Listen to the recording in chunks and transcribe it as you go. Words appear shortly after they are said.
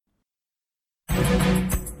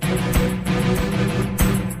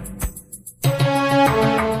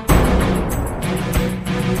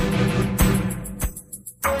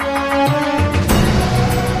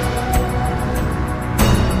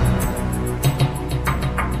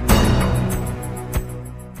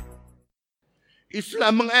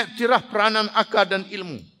Islam mengiktiraf peranan akal dan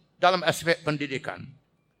ilmu dalam aspek pendidikan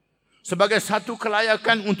sebagai satu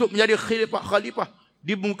kelayakan untuk menjadi khalifah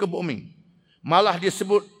di muka bumi. Malah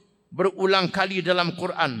disebut berulang kali dalam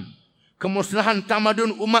Quran, kemusnahan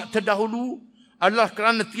tamadun umat terdahulu adalah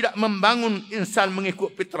kerana tidak membangun insan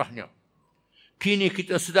mengikut fitrahnya. Kini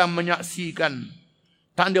kita sedang menyaksikan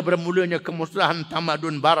tanda bermulanya kemusnahan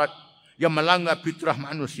tamadun barat yang melanggar fitrah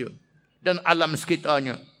manusia dan alam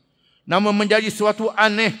sekitarnya. Namun menjadi suatu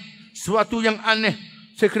yang aneh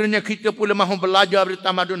sekiranya kita pula mahu belajar dari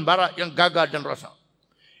tamadun barat yang gagal dan rosak.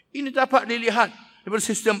 Ini dapat dilihat daripada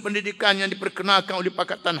sistem pendidikan yang diperkenalkan oleh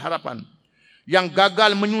Pakatan Harapan yang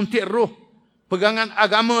gagal menyuntik roh pegangan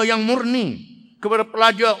agama yang murni kepada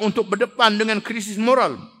pelajar untuk berdepan dengan krisis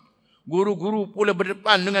moral. Guru-guru pula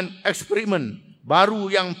berdepan dengan eksperimen baru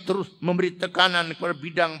yang terus memberi tekanan kepada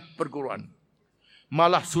bidang perguruan.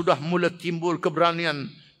 Malah sudah mula timbul keberanian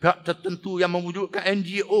pihak tertentu yang mewujudkan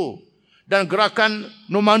NGO dan gerakan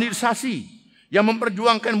normalisasi yang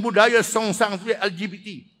memperjuangkan budaya songsang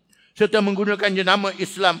LGBT serta menggunakan jenama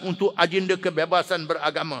Islam untuk agenda kebebasan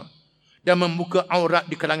beragama dan membuka aurat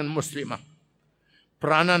di kalangan muslimah.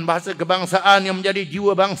 Peranan bahasa kebangsaan yang menjadi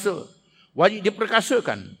jiwa bangsa wajib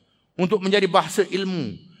diperkasakan untuk menjadi bahasa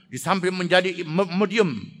ilmu di samping menjadi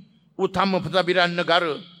medium utama pentadbiran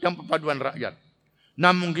negara dan perpaduan rakyat.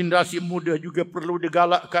 Namun generasi muda juga perlu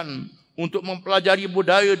digalakkan untuk mempelajari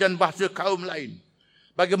budaya dan bahasa kaum lain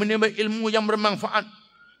bagi menimba ilmu yang bermanfaat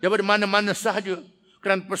daripada mana-mana sahaja,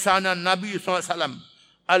 kerana pesanan Nabi SAW,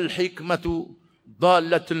 al-hikmatu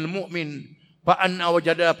dhalatul mu'min fa'anna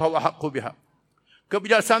wajada fawahaqqu biha.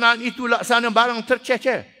 Kebijaksanaan itu laksana barang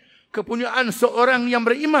tercecer, kepunyaan seorang yang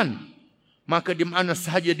beriman. Maka di mana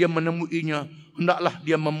sahaja dia menemuinya, hendaklah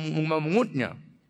dia memengutnya.